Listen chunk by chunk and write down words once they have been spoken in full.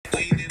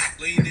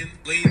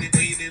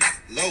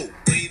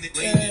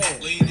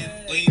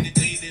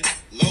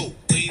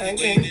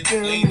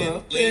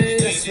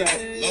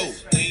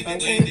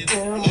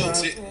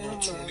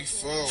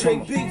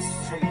Trade beats.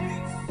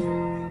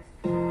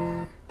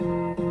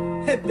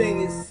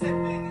 Headbangers.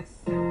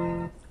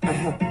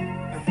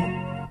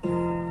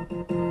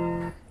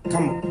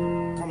 Come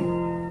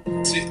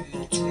on. Sitting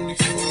on 24.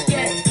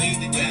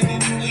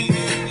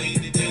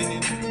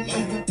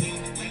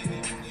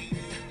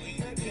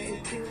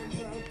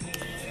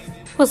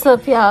 What's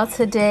up, y'all?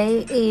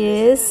 Today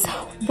is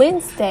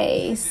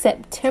Wednesday,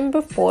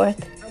 September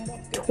 4th,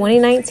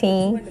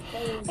 2019,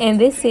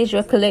 and this is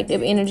your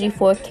collective energy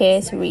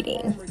forecast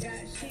reading.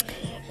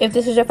 If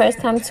this is your first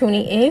time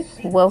tuning in,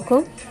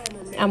 welcome.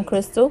 I'm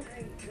Crystal.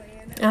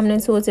 I'm an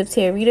intuitive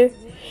tarot reader,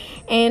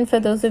 and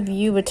for those of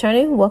you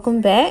returning, welcome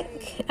back.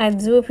 I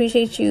do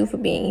appreciate you for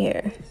being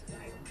here.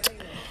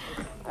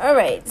 All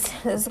right,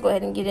 let's go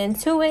ahead and get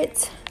into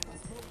it.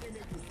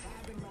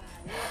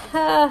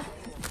 Child,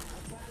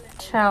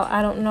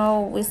 I don't know.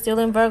 We're still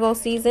in Virgo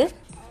season.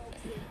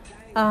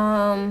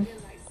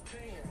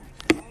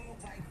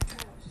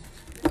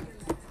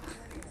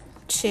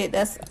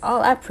 That's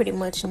all I pretty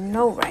much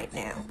know right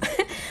now.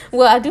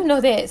 Well, I do know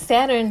that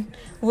Saturn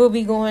will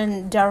be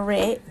going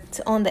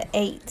direct on the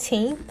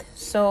 18th.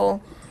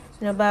 So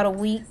in about a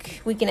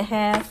week and a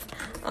half.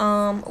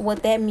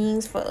 What that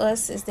means for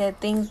us is that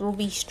things will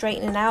be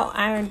straightened out,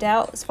 ironed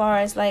out, as far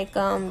as like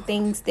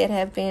things that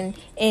have been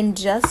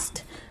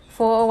unjust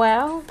for a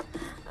while.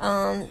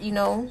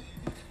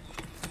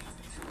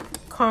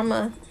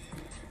 Karma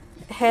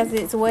has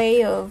its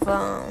way of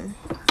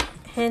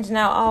handing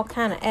out all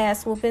kind of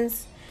ass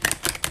whoopings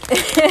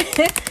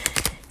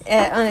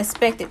at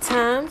unexpected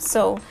times.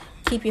 So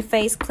keep your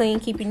face clean,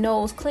 keep your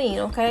nose clean,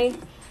 okay?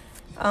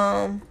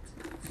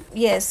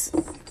 Yes,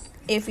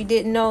 if you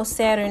didn't know,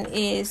 Saturn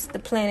is the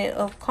planet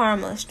of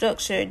karma,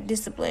 structure,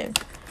 discipline.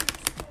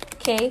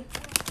 Okay?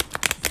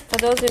 For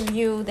those of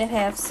you that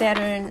have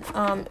Saturn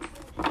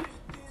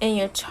in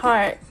your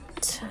chart,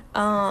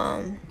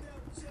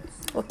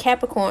 or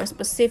Capricorn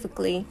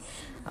specifically,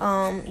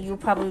 you'll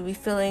probably be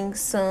feeling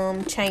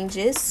some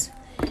changes.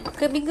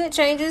 Could be good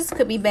changes,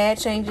 could be bad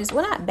changes.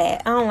 Well, not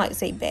bad. I don't like to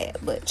say bad,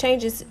 but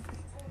changes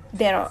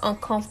that are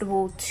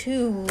uncomfortable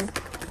to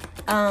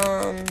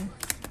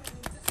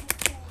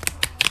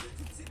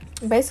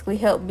basically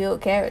help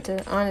build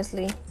character.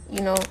 Honestly,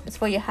 it's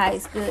for your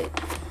highest good.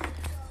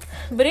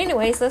 But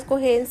anyways, let's go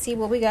ahead and see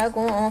what we got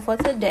going on for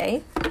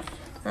today.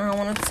 I don't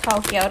want to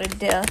talk y'all to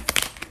death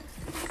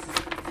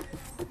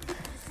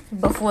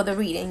before the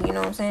reading, you know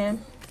what I'm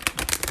saying?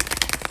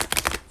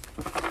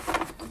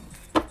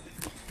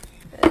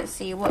 Let's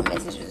see what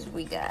messages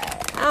we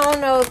got. I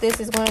don't know if this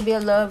is going to be a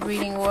love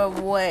reading or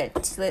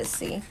what. Let's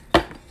see.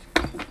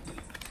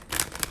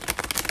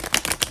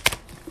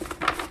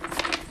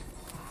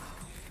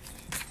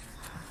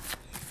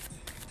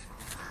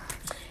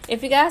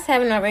 If you guys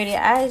haven't already,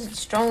 I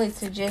strongly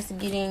suggest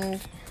getting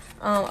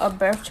a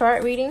birth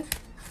chart reading.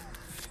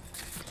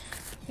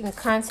 You can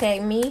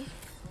contact me,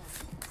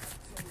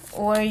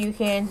 or you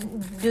can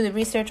do the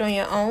research on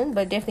your own,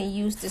 but definitely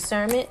use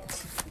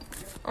discernment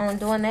on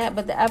doing that.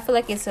 But I feel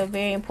like it's a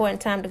very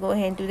important time to go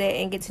ahead and do that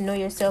and get to know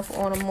yourself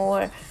on a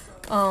more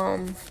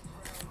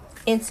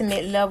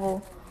intimate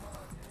level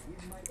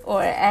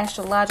or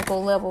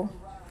astrological level.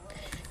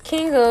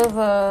 King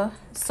of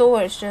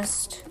Swords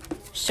just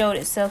showed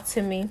itself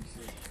to me.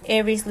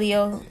 Aries,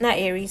 Leo, not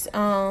Aries,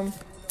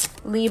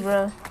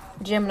 Libra,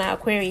 Gemini,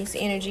 Aquarius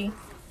energy.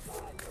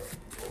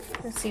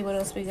 Let's see what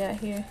else we got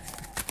here.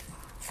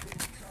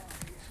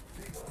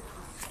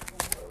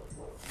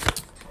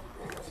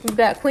 We've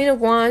got Queen of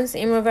Wands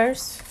in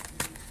reverse.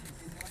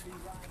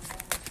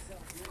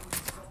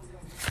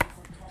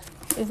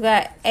 We've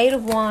got Eight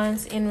of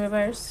Wands in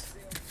reverse.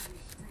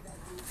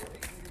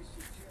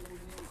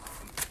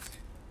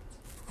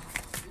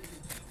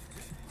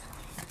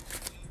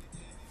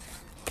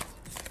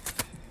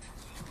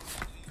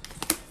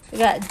 We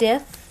got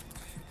Death.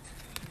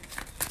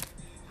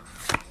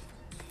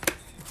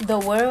 The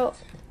World.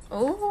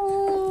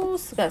 Ooh,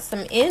 it's got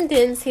some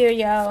endings here,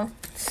 y'all.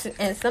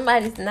 And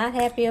somebody's not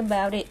happy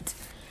about it.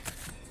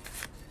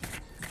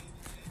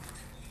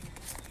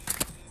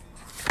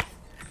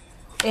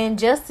 And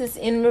Justice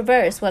in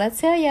reverse. What I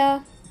tell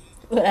y'all.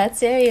 What I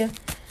tell you.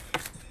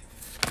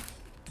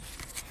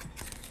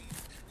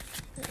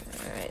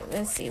 Alright,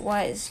 let's see.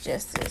 Why is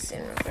Justice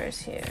in reverse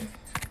here?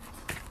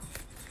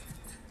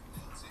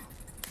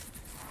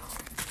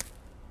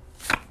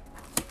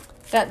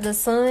 Got the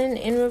Sun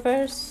in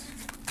reverse.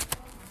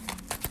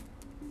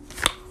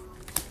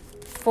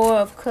 Four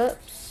of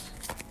Cups.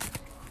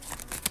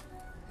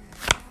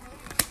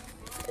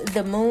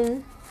 The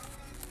Moon.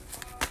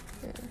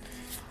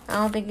 I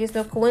don't think it's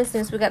no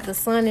coincidence we got the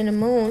Sun and the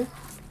Moon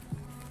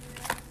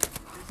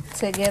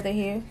together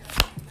here.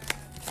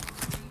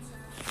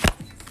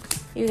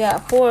 You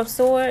got Four of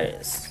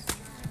Swords.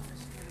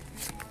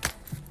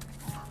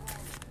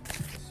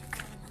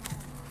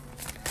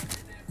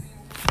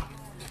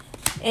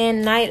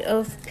 And Knight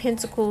of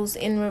Pentacles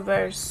in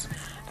reverse.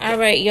 All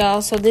right,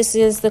 y'all. So this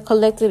is the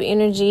collective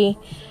energy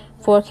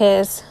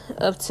forecast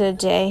of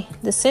today.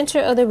 The center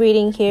of the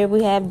reading here,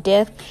 we have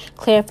death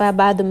clarified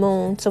by the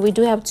moon. So we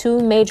do have two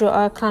major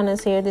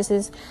arcanas here. This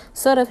is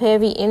sort of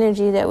heavy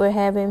energy that we're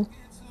having.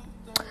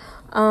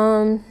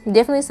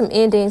 Definitely some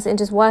endings and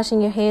just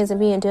washing your hands and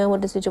being done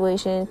with the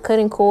situation,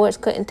 cutting cords,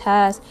 cutting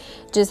ties,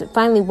 just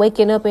finally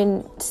waking up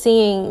and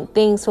seeing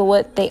things for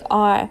what they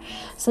are.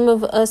 Some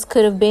of us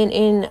could have been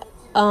in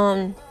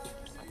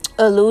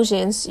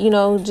illusions,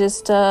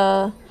 just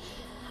I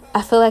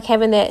feel like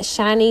having that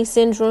shiny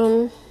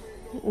syndrome.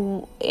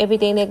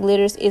 Everything that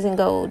glitters isn't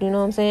gold, you know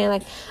what I'm saying?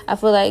 Like, I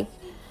feel like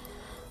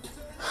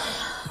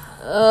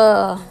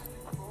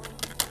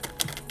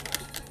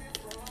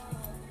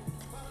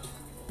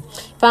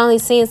finally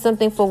seeing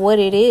something for what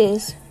it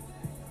is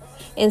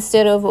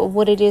instead of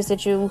what it is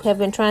that you have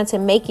been trying to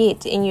make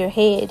it in your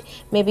head.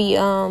 Maybe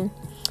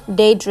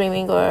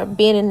daydreaming or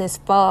being in this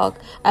fog.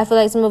 I feel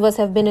like some of us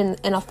have been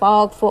in a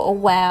fog for a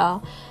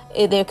while.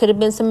 There could have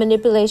been some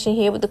manipulation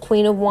here with the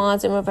Queen of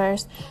Wands in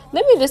reverse.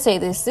 Let me just say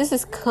this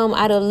has come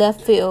out of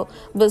left field,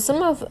 but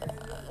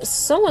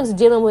someone's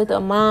dealing with a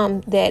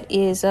mom that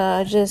is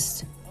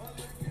just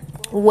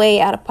way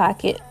out of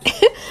pocket.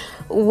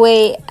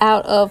 Way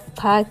out of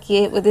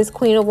pocket with this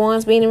Queen of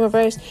Wands being in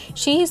reverse.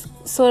 She's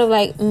sort of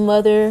like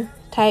mother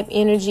type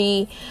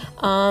energy.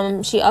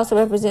 She also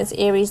represents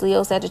Aries,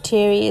 Leo,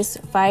 Sagittarius,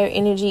 fire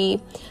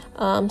energy.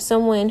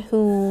 Someone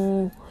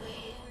who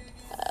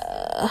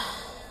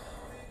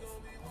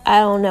I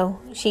don't know.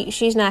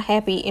 She's not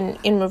happy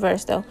in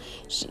reverse though.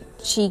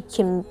 She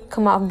can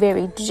come off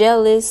very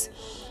jealous,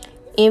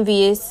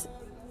 envious,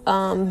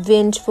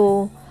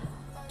 vengeful.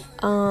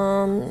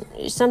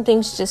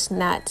 Something's just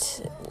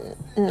not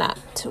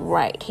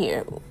right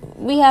here.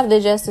 We have the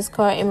Justice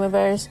card in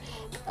reverse,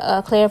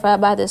 clarified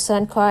by the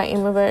Sun card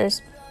in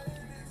reverse.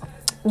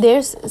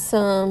 There's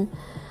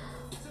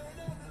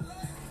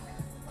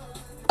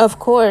of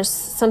course,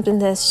 something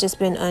that's just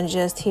been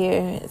unjust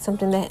here,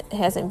 something that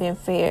hasn't been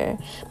fair.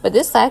 But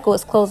this cycle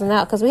is closing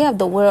out because we have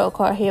the World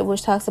card here,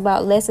 which talks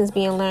about lessons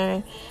being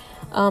learned.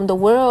 The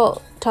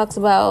World talks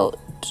about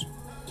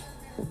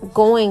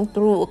going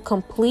through a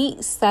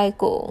complete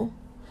cycle,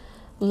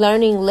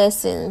 learning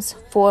lessons.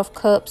 Four of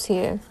Cups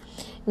here.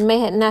 You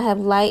may not have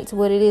liked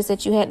what it is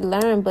that you had to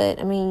learn, but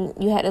I mean,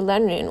 you had to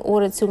learn it in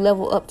order to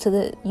level up to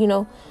the,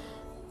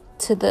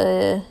 to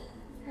the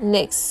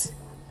next.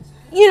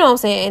 You know what I'm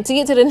saying? To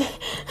get to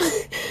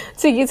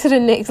the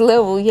next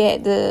level, you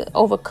had to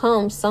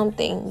overcome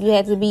something. You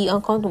had to be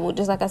uncomfortable,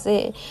 just like I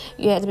said.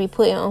 You had to be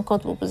put in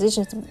uncomfortable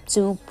positions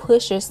to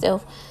push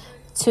yourself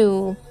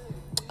to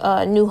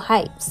new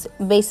heights,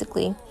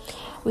 basically.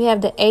 We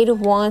have the Eight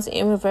of Wands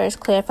in reverse,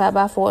 clarified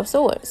by Four of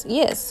Swords.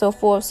 Yes, so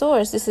Four of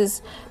Swords, this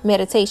is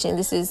meditation.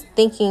 This is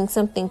thinking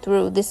something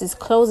through. This is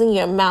closing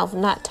your mouth,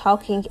 not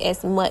talking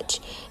as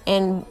much,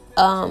 and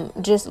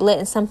just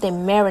letting something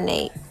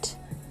marinate.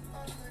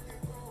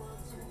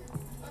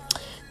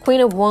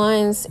 Queen of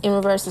Wands in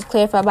reverse is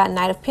clarified by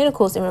Knight of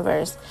Pentacles in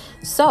reverse.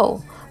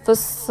 So, for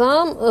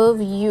some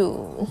of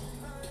you,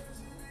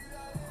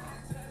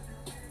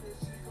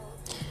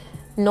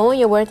 knowing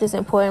your worth is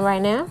important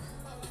right now.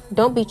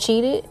 Don't be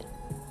cheated.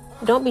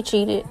 Don't be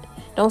cheated.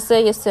 Don't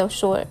sell yourself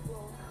short.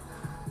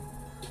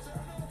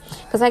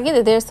 Because I get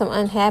that there's some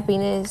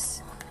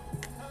unhappiness.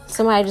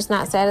 Somebody just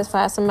not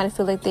satisfied. Somebody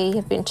feel like they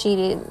have been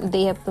cheated.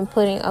 They have been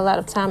putting a lot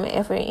of time and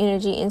effort and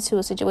energy into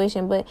a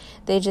situation, but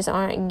they just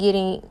aren't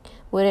getting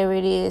whatever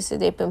it is that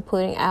they've been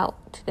putting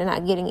out. They're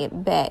not getting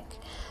it back.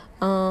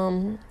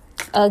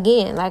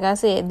 Again, like I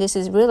said, this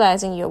is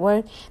realizing your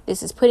worth.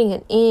 This is putting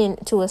an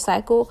end to a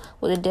cycle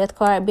with the Death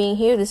card being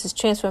here. This is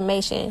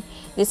transformation.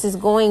 This is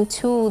going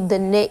to the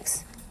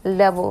next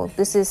level.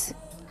 This is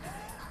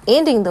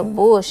ending the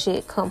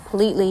bullshit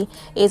completely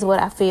is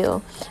what I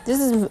feel. This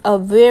is a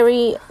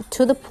very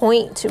to the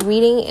point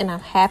reading, and I'm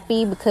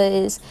happy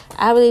because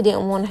I really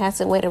didn't want to have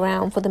to wait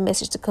around for the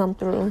message to come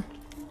through.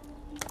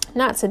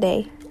 Not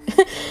today.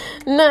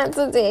 Not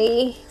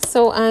today.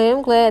 So I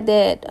am glad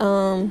that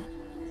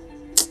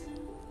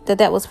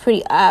that was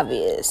pretty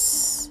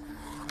obvious.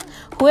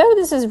 Whoever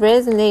this is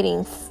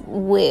resonating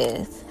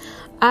with,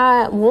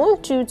 I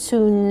want you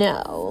to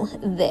know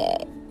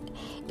that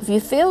if you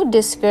feel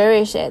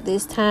discouraged at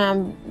this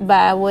time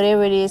by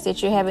whatever it is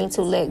that you're having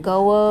to let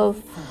go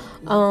of,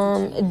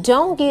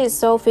 don't get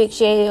so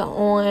fixated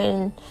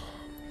on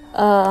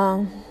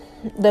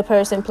the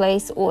person,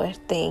 place, or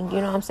thing. You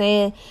know what I'm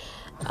saying?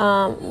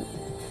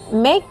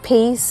 Make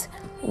peace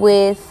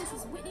with...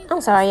 I'm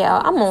sorry,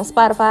 y'all. I'm on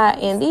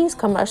Spotify, and these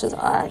commercials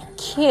are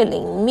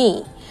killing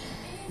me.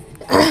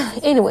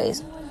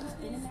 Anyways,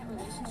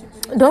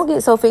 don't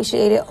get so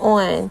fixated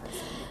on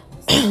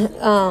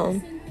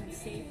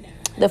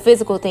the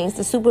physical things,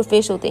 the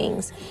superficial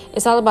things.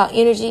 It's all about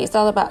energy. It's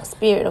all about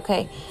spirit,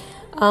 okay?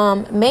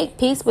 Make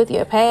peace with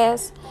your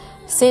past.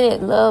 Send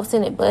it love,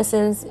 send it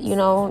blessings.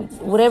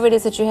 Whatever it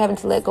is that you're having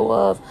to let go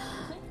of.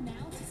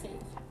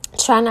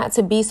 Try not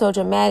to be so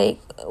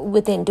dramatic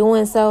within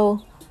doing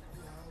so.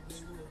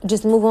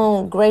 just move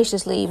on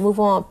graciously, move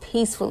on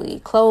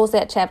peacefully, close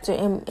that chapter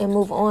and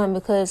move on,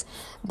 because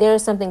there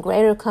is something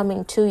greater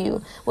coming to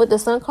you. With the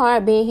Sun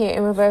card being here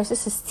in reverse,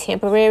 this is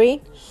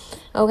temporary.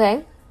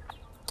 Okay,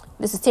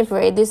 this is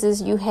temporary. This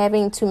is you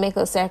having to make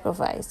a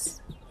sacrifice.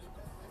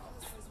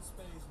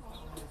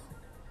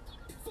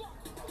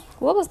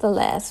 What was the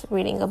last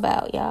reading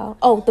about, y'all?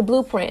 Oh, the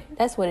blueprint.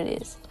 That's what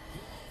it is.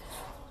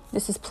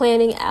 This is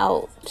planning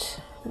out,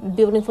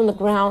 building from the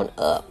ground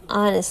up,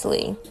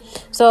 honestly.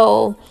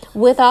 So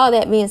with all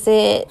that being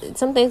said,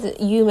 some things that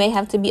you may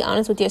have to be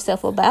honest with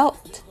yourself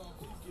about,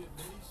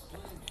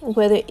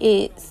 whether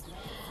it's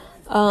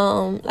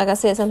like I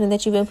said, something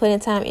that you've been putting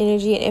time,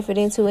 energy, and effort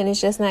into, and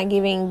it's just not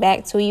giving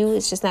back to you.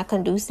 It's just not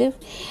conducive.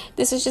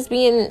 This is just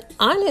being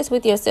honest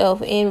with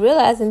yourself and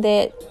realizing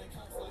that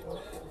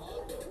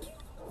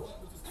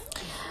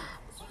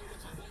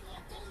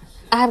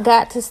I've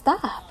got to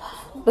stop,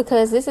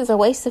 because this is a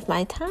waste of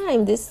my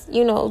time. This,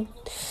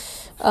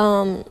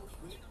 I'm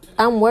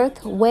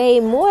worth way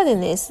more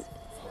than this.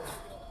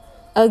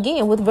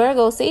 Again, with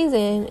Virgo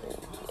season,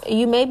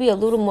 you may be a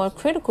little more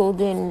critical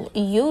than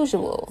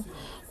usual.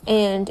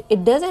 And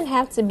it doesn't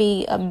have to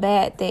be a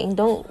bad thing.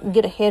 Don't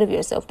get ahead of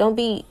yourself. Don't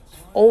be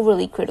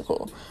overly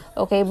critical.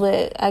 Okay,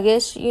 but I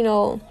guess,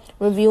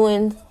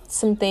 reviewing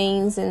some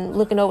things and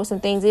looking over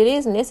some things, it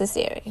is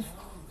necessary.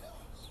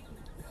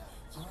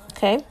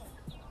 Okay.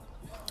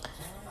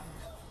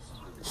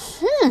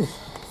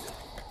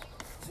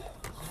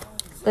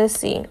 Let's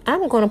see.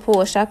 I'm going to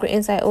pull a Chakra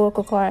Insight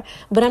Oracle card,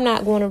 but I'm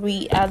not going to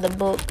read out of the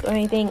book or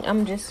anything.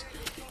 I'm just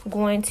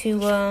going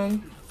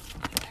to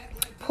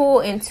pull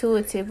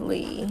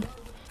intuitively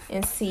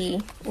and see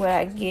what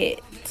I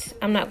get.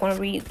 I'm not going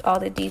to read all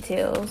the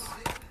details.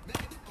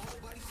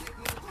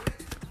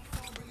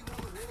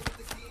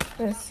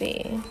 Let's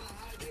see.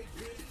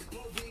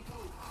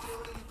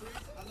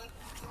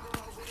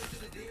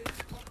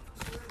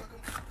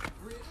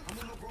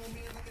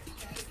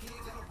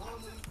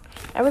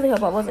 I really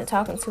hope I wasn't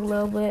talking too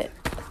low, but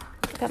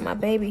I got my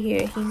baby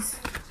here. He's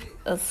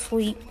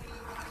asleep.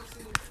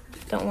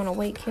 Don't want to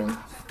wake him.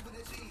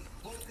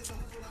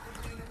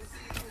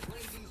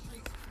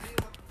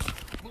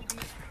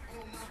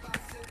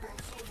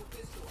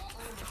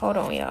 Hold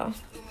on, y'all.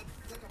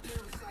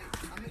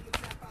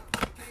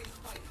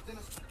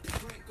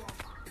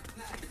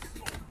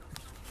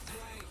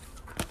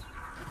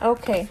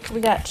 Okay,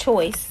 we got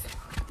choice.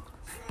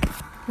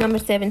 Number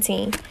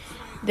 17.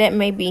 That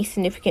may be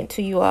significant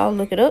to you all.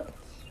 Look it up.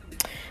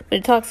 But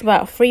it talks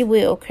about free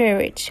will,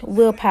 courage,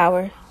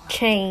 willpower,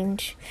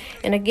 change.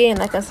 And again,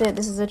 like I said,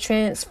 this is a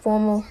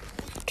transformal.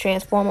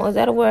 Is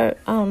that a word?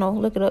 I don't know.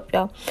 Look it up,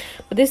 y'all.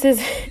 But this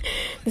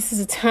is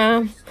a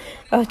time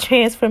of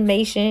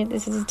transformation.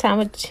 This is a time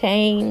of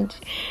change.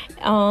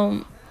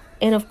 And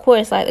of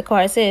course, like the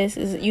card says,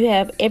 is you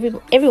have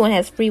everyone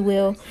has free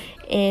will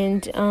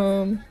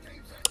and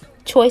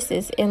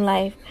choices in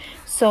life.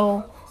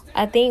 So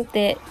I think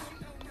that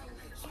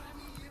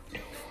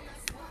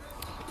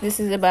this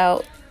is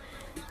about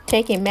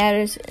taking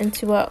matters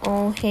into our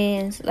own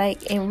hands,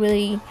 and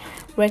really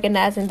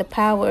recognizing the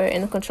power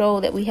and the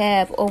control that we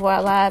have over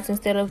our lives,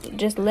 instead of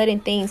just letting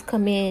things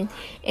come in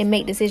and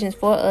make decisions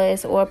for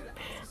us, or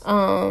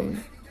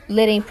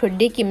letting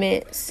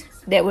predicaments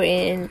that we're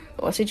in,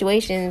 or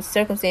situations,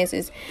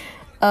 circumstances,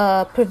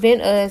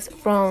 prevent us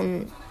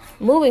from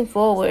moving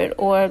forward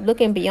or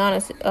looking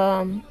beyond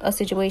a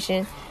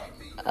situation,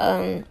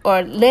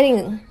 or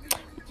letting...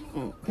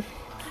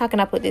 How can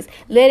I put this?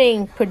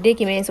 Letting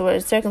predicaments or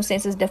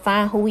circumstances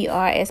define who we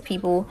are as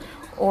people,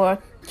 or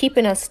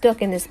keeping us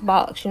stuck in this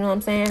box. You know what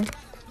I'm saying?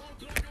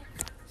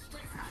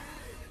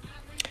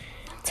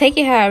 Take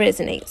it how it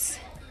resonates.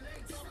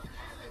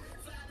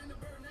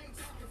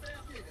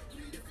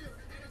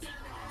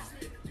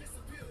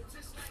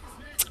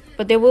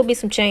 But there will be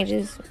some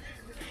changes.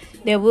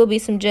 There will be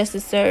some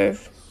justice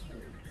served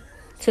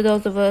to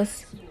those of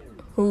us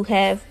who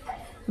have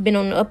been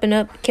on the up and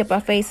up, kept our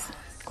face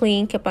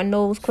clean, kept our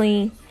nose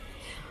clean.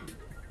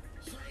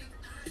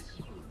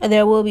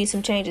 There will be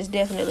some changes,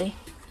 definitely.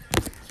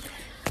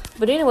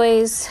 But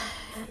anyways,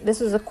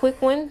 this was a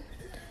quick one.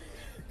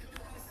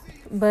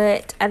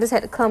 But I just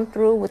had to come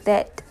through with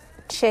that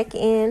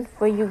check-in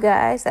for you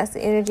guys. That's the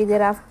energy that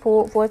I've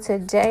pulled for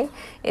today.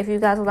 If you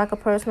guys would like a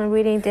personal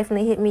reading,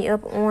 definitely hit me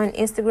up on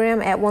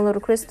Instagram at One Little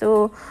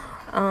Crystal,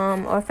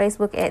 or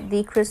Facebook at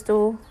The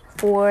Crystal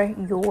for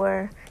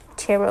your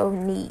tarot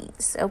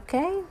needs.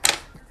 Okay?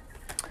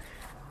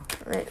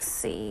 Let's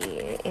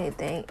see,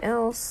 anything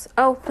else?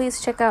 Oh,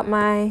 please check out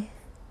my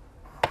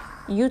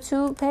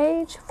YouTube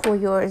page for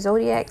your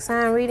zodiac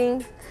sign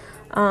reading.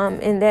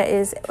 And that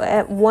is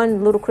at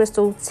One Little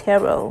Crystal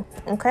Tarot.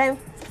 Okay?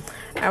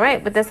 All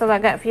right, but that's all I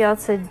got for y'all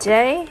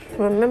today.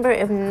 Remember,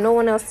 if no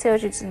one else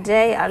tells you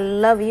today, I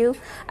love you.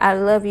 I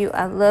love you.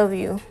 I love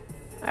you.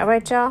 All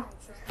right, y'all.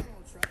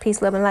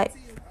 Peace, love, and light.